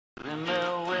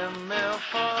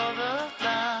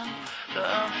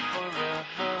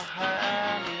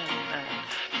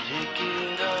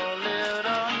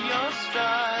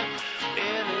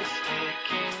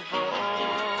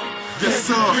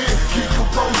Yes, sir. Keep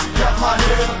composure, got my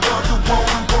head above the wall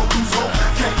and won't lose hope.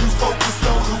 Can't lose focus,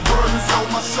 though the world is on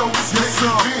my shoulders. Yes,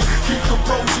 sir. Keep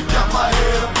composure, got my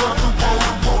head above the wall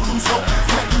and won't lose hope.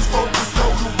 Can't lose focus,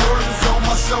 though the world is on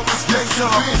my shoulders. Yes, sir.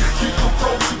 Keep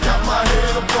composure, got my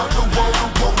head above the wall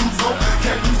and won't lose hope.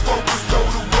 Can't lose focus, though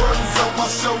the world is on my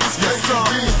shoulders. Yes, sir.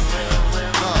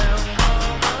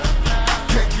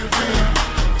 Can't give in.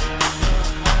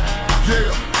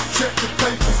 Yeah, check the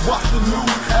papers, watch the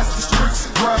news, ask the streets,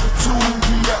 grab a tune.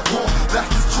 We at war, that's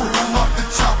the truth. I'm off the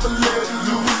chopper, let it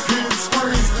loose. Hear the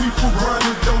screams, people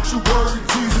running, don't you worry,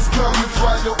 Jesus coming.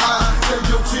 Dry your eyes, save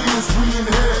your tears, we in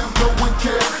hell, no one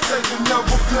cares. Say the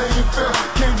never playing fair,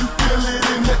 can you feel it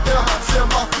in the air? Share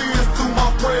my fears through my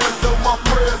prayers, though my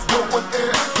prayers go in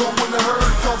air. Go in the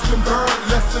herd, toast and burn,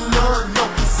 lesson learned, no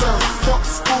concern. Fuck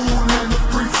school and the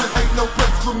preaching, ain't no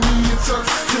place for me in church.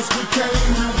 Since we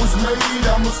came, it was made,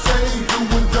 I'ma stay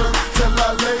doing dirt till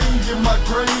I lay in my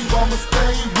grave. I'ma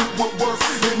stay with what works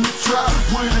in the trap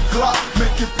with a Glock,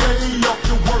 make it pay off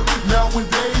the work.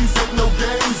 Nowadays ain't no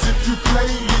games, if you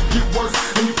play it get worse,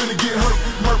 and you finna get hurt.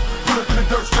 Murk, put up in the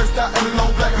dirt, stressed out in a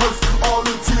long black hearse. All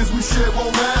the tears we shed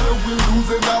won't matter, we're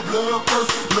losing our blood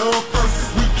first. Love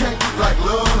first, we can't like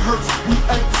love hurts. We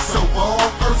ain't so all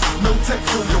first, no text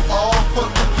on your all.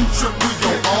 Fuck the future, we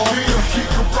gon' all feel. Keep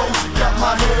composure, got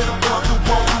my head above the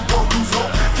wall, won't lose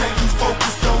hope. Can't lose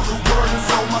focus, though the world is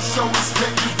on my shoulders.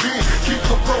 Can't give in. Keep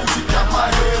composure, got my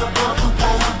head above the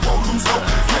wall, won't lose hope.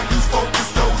 Can't lose focus,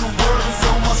 though the world is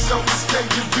on my shoulders. Can't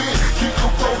give in. Keep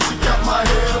composure, got my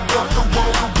head above the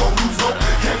wall, won't lose hope.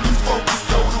 Can't lose focus,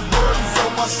 though the world is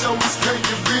on my shoulders. Can't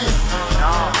give in.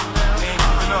 Nah, we ain't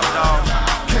giving up, dawg.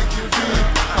 Can't give in.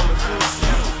 Coming through.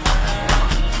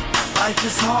 Life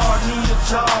is hard, need a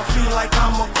job, feel like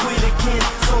I'ma quit again.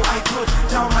 So I put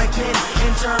down my pen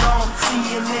and turn on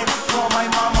CNN. Call my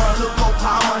mama, look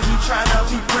Obama, he tryna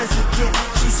be president.